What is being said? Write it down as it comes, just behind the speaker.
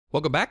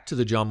Welcome back to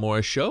the John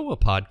Morris Show, a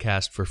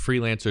podcast for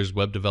freelancers,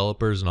 web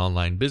developers, and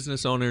online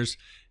business owners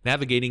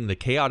navigating the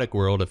chaotic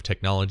world of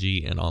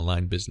technology and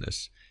online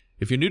business.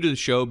 If you're new to the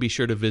show, be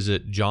sure to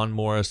visit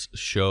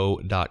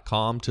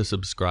johnmorrisshow.com to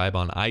subscribe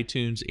on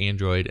iTunes,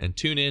 Android, and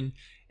TuneIn,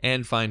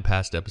 and find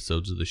past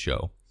episodes of the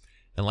show.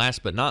 And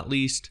last but not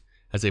least,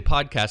 as a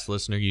podcast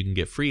listener, you can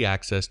get free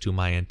access to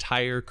my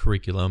entire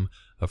curriculum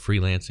of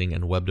freelancing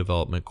and web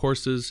development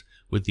courses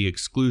with the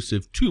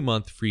exclusive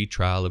 2-month free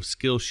trial of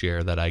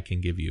Skillshare that I can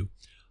give you.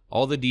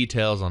 All the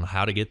details on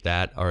how to get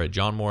that are at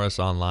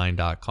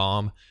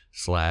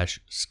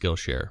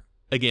johnmorrisonline.com/Skillshare.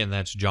 Again,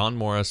 that's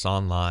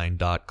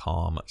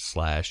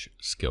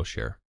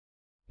johnmorrisonline.com/Skillshare.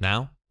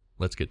 Now,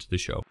 let's get to the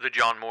show. The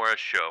John Morris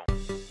Show.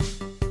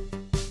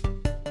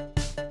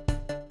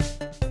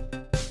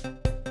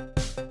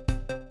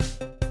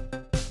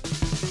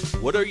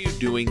 What are you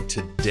doing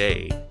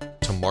today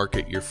to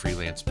market your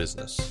freelance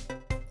business?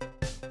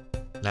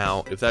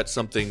 Now, if that's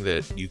something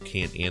that you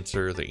can't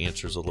answer, the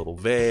answer's a little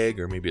vague,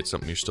 or maybe it's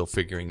something you're still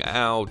figuring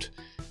out,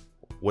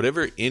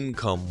 whatever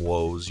income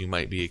woes you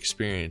might be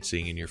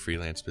experiencing in your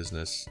freelance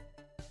business,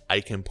 I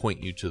can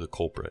point you to the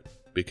culprit.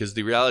 Because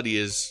the reality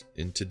is,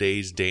 in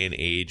today's day and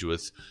age,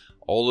 with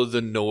all of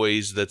the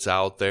noise that's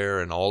out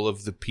there and all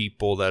of the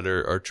people that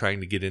are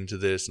trying to get into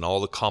this and all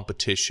the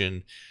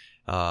competition,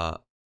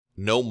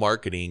 no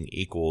marketing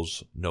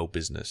equals no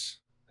business.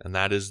 And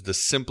that is the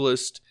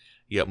simplest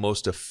yet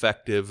most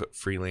effective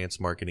freelance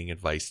marketing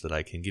advice that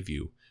I can give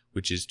you,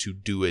 which is to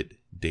do it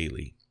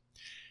daily.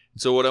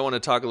 So what I want to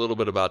talk a little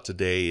bit about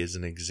today is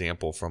an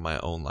example from my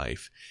own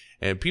life.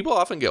 And people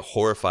often get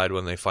horrified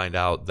when they find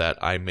out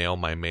that I mail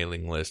my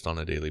mailing list on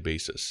a daily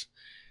basis.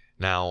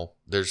 Now,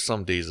 there's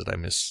some days that I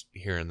miss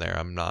here and there.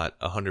 I'm not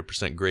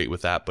 100% great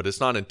with that, but it's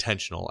not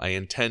intentional. I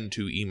intend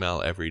to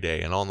email every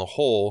day. And on the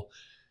whole,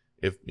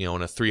 if in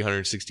a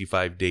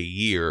 365-day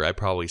year, I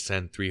probably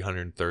send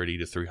 330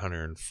 to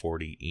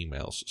 340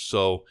 emails.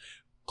 So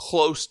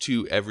close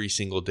to every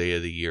single day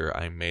of the year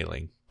I'm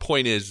mailing.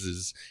 Point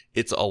is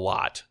it's a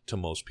lot to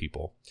most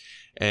people.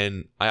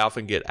 And I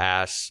often get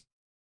asked,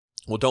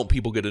 well, don't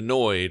people get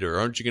annoyed, or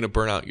aren't you going to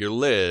burn out your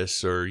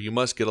list, or you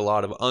must get a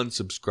lot of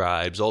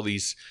unsubscribes, all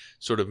these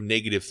sort of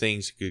negative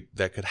things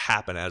that could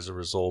happen as a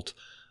result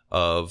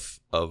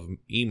of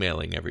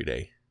emailing every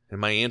day.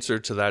 And my answer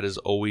to that is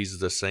always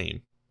the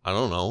same. I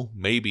don't know,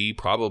 maybe,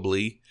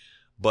 probably,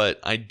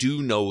 but I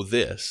do know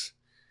this.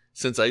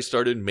 Since I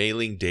started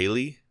mailing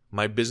daily,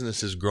 my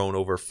business has grown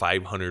over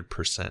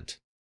 500%.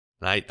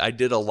 And I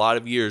did a lot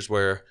of years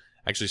where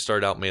I actually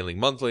started out mailing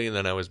monthly, and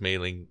then I was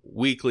mailing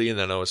weekly, and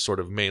then I was sort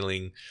of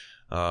mailing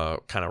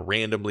kind of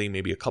randomly,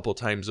 maybe a couple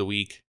times a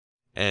week.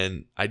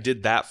 And I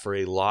did that for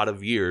a lot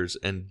of years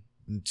and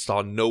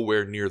saw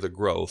nowhere near the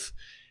growth,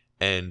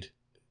 and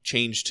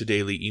changed to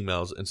daily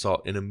emails and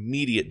saw an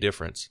immediate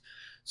difference.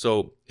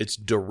 So it's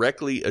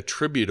directly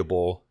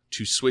attributable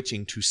to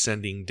switching to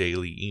sending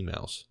daily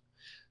emails.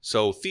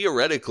 So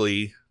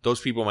theoretically, those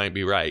people might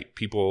be right.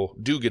 People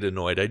do get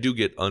annoyed. I do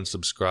get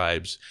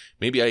unsubscribes.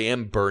 Maybe I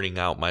am burning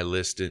out my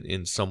list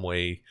in some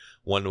way,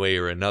 one way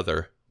or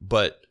another.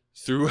 But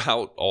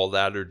throughout all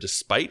that, or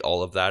despite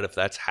all of that, if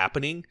that's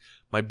happening,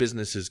 my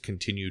business has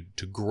continued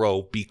to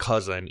grow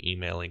because I'm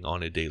emailing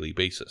on a daily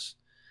basis.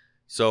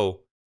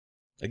 So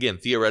again,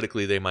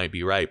 theoretically, they might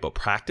be right, but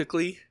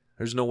practically,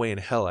 there's no way in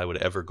hell I would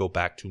ever go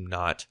back to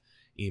not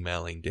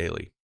emailing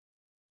daily.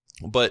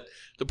 But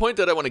the point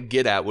that I want to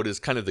get at, what is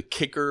kind of the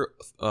kicker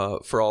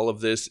for all of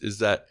this, is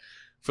that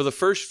for the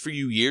first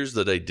few years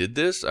that I did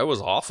this, I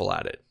was awful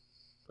at it.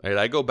 Right?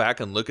 I go back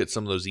and look at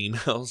some of those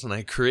emails and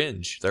I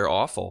cringe. They're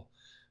awful.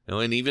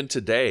 And even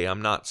today,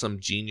 I'm not some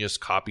genius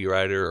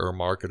copywriter or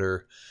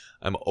marketer.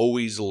 I'm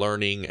always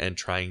learning and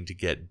trying to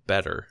get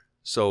better.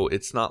 So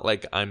it's not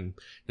like I'm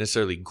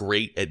necessarily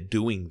great at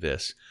doing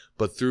this.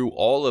 But through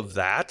all of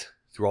that,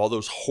 through all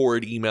those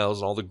horrid emails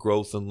and all the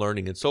growth and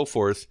learning and so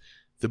forth,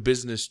 the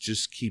business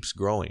just keeps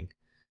growing.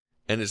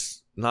 And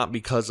it's not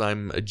because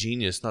I'm a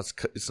genius.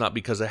 It's not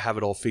because I have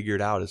it all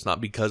figured out. It's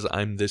not because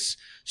I'm this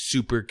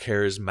super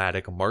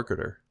charismatic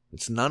marketer.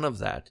 It's none of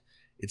that.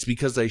 It's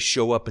because I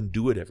show up and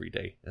do it every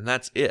day. And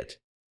that's it.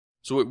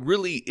 So it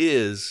really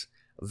is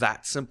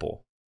that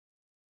simple.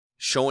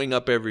 Showing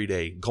up every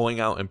day, going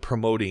out and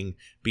promoting,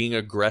 being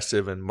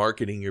aggressive and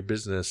marketing your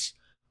business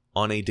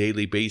on a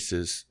daily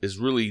basis is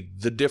really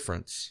the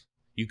difference.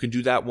 You can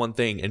do that one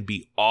thing and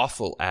be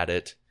awful at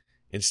it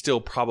and still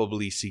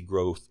probably see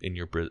growth in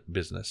your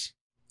business.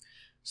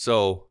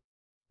 So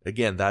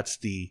again, that's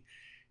the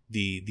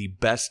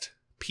best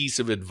piece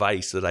of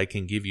advice that I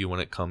can give you when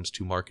it comes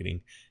to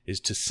marketing,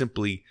 is to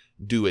simply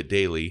do it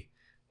daily.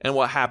 And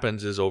what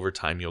happens is over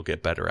time you'll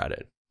get better at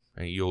it.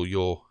 Right?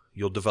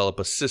 You'll develop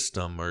a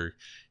system, or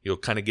you'll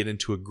kind of get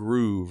into a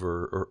groove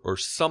or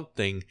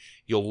something.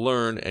 You'll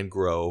learn and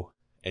grow,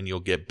 and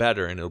you'll get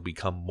better, and it'll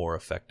become more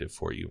effective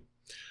for you.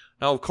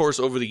 Now, of course,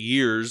 over the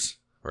years,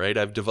 right,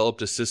 I've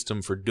developed a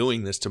system for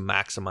doing this to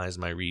maximize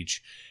my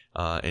reach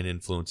and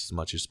influence as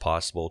much as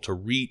possible, to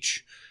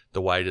reach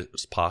the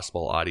widest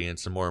possible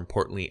audience, and more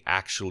importantly,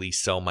 actually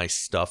sell my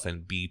stuff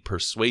and be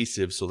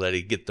persuasive so that I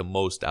get the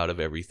most out of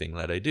everything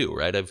that I do,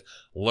 right? I've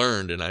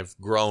learned and I've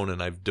grown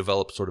and I've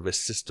developed sort of a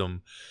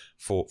system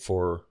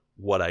for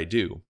what I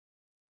do.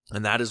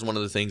 And that is one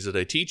of the things that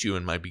I teach you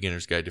in my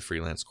Beginner's Guide to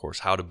Freelance course,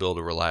 how to build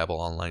a reliable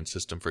online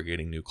system for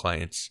getting new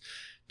clients,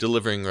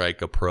 delivering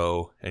like a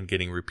pro, and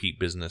getting repeat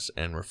business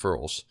and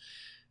referrals.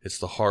 It's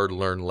the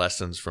hard-learned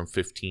lessons from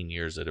 15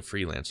 years as a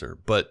freelancer.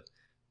 But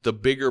the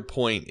bigger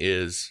point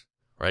is,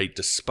 right,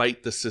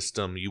 despite the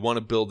system, you want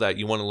to build that,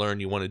 you want to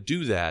learn, you want to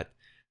do that,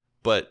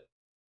 but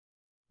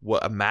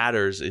what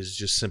matters is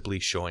just simply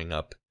showing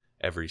up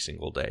every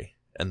single day,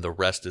 and the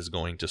rest is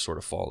going to sort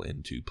of fall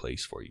into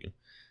place for you.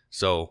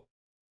 So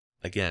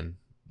again,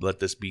 let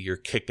this be your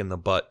kick in the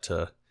butt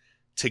to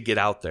get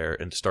out there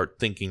and start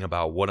thinking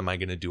about what am I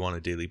going to do on a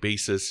daily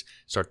basis.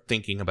 Start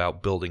thinking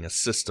about building a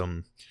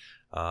system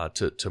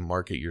to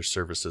market your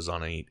services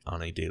on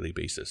a daily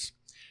basis.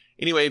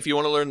 Anyway, if you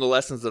want to learn the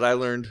lessons that I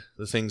learned,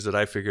 the things that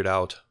I figured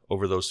out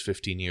over those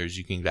 15 years,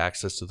 you can get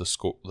access to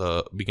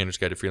the Beginner's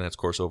Guide to Freelance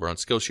course over on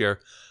Skillshare.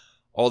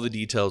 All the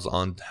details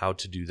on how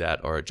to do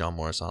that are at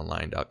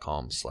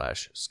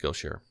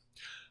johnmorrisonline.com/Skillshare.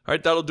 All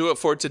right, that'll do it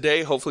for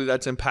today. Hopefully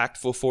that's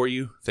impactful for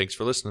you. Thanks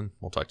for listening.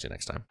 We'll talk to you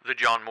next time. The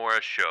John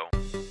Morris Show.